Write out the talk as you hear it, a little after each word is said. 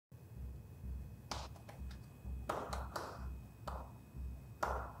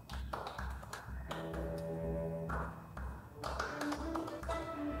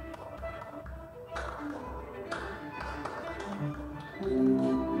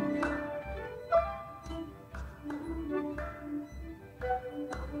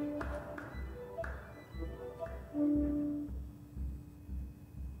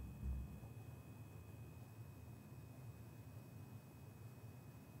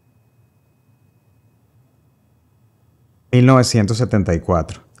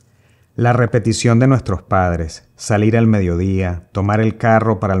1974. La repetición de nuestros padres, salir al mediodía, tomar el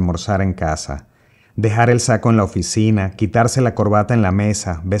carro para almorzar en casa, dejar el saco en la oficina, quitarse la corbata en la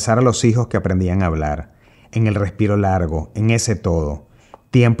mesa, besar a los hijos que aprendían a hablar, en el respiro largo, en ese todo,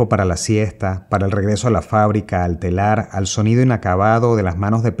 tiempo para la siesta, para el regreso a la fábrica, al telar, al sonido inacabado de las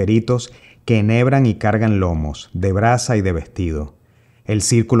manos de peritos que enhebran y cargan lomos, de brasa y de vestido. El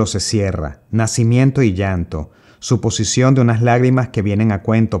círculo se cierra, nacimiento y llanto, suposición de unas lágrimas que vienen a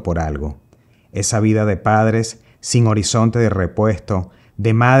cuento por algo. Esa vida de padres, sin horizonte de repuesto,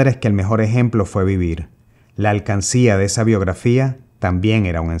 de madres que el mejor ejemplo fue vivir. La alcancía de esa biografía también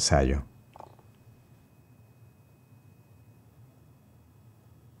era un ensayo.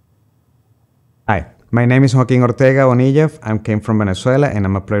 Hi, my name is Joaquín ORTEGA. I came from Venezuela and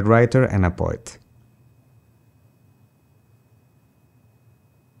I'm a playwright and a poet.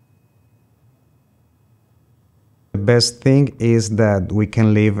 The best thing is that we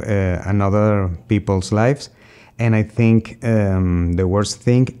can live another people's lives, and I think the worst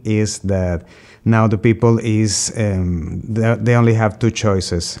thing is that now the people is they only have two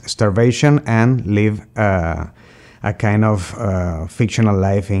choices: starvation and live a kind of fictional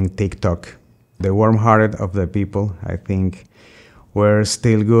life in TikTok. The warm-hearted of the people, I think, were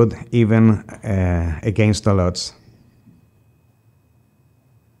still good even against the odds.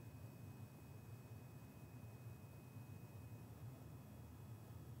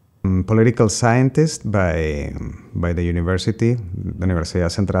 Political scientist by the university, the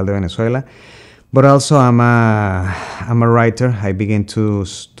Universidad Central de Venezuela, but also I'm a writer. I began to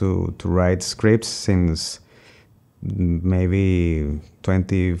write scripts since maybe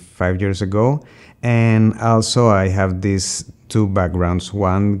 25 years ago, and also I have these two backgrounds.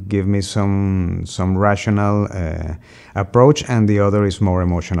 One give me some rational approach, and the other is more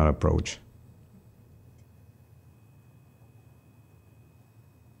emotional approach.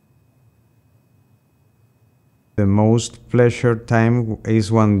 The most pleasure time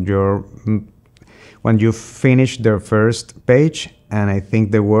is when you finish the first page, and I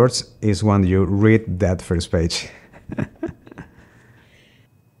think the worst is when you read that first page.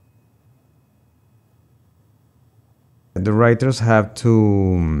 The writers have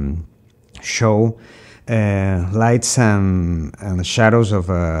to show lights and shadows of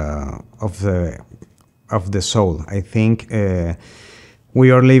the soul. I think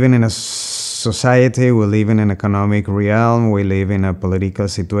we are living in a society, we live in an economic realm, we live in a political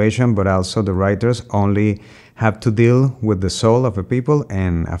situation, but also the writers only have to deal with the soul of the people,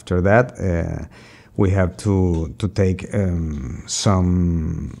 and after that we have to take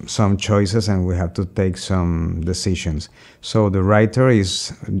some choices, and we have to take some decisions. So the writer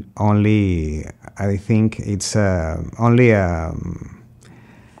is only, I think it's only a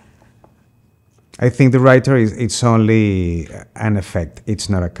I think the writer it's only an effect, it's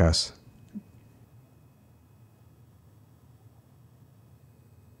not a cause.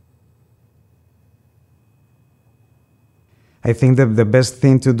 I think that the best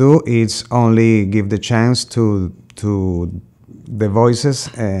thing to do is only give the chance to the voices,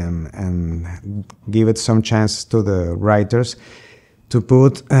 and give it some chance to the writers to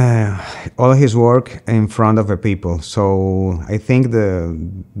put all his work in front of the people. So I think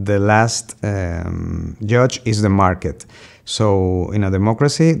the last judge is the market. So in a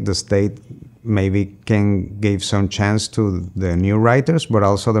democracy, the state maybe can give some chance to the new writers, but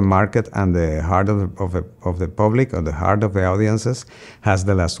also the market and the heart of the public, or the heart of the audiences, has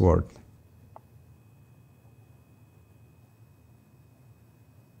the last word.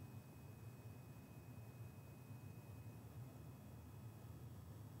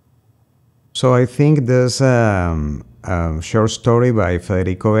 So I think there's a short story by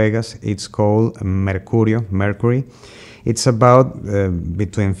Federico Vegas. It's called Mercury. It's about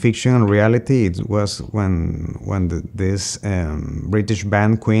between fiction and reality. It was when this British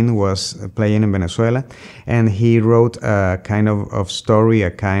band Queen was playing in Venezuela, and he wrote a kind of story,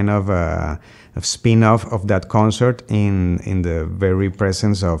 a kind of a spin-off of that concert in the very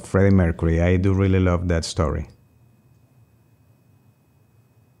presence of Freddie Mercury. I do really love that story.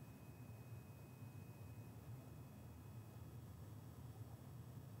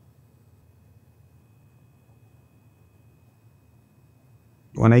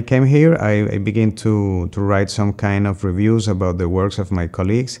 When I came here, I began to write some kind of reviews about the works of my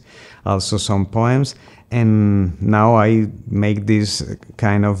colleagues, also some poems, and now I make this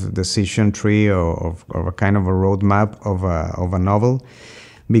kind of decision tree, or a kind of a roadmap of a novel,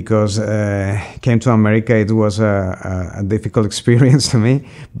 because came to America, it was a difficult experience to me,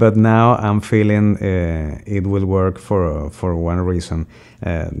 but now I'm feeling it will work for one reason.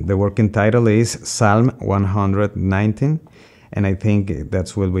 The working title is Psalm 119, and I think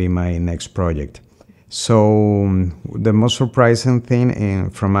that will be my next project. So the most surprising thing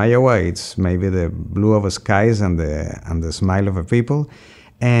from Iowa, it's maybe the blue of the skies and the smile of the people.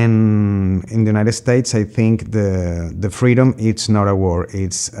 And in the United States, I think the freedom, it's not a word.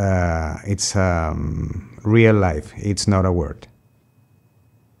 It's real life. It's not a word.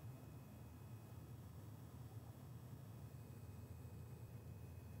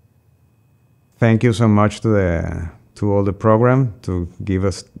 Thank you so much to all the program to give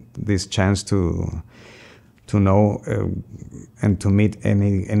us this chance to know and to meet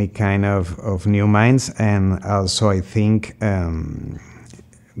any kind of new minds. And also, I think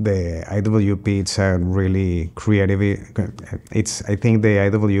the IWP, it's a really creative. I think the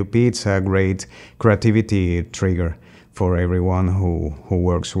IWP, it's a great creativity trigger for everyone who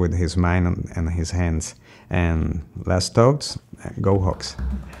works with his mind and his hands. And last thoughts, go Hawks.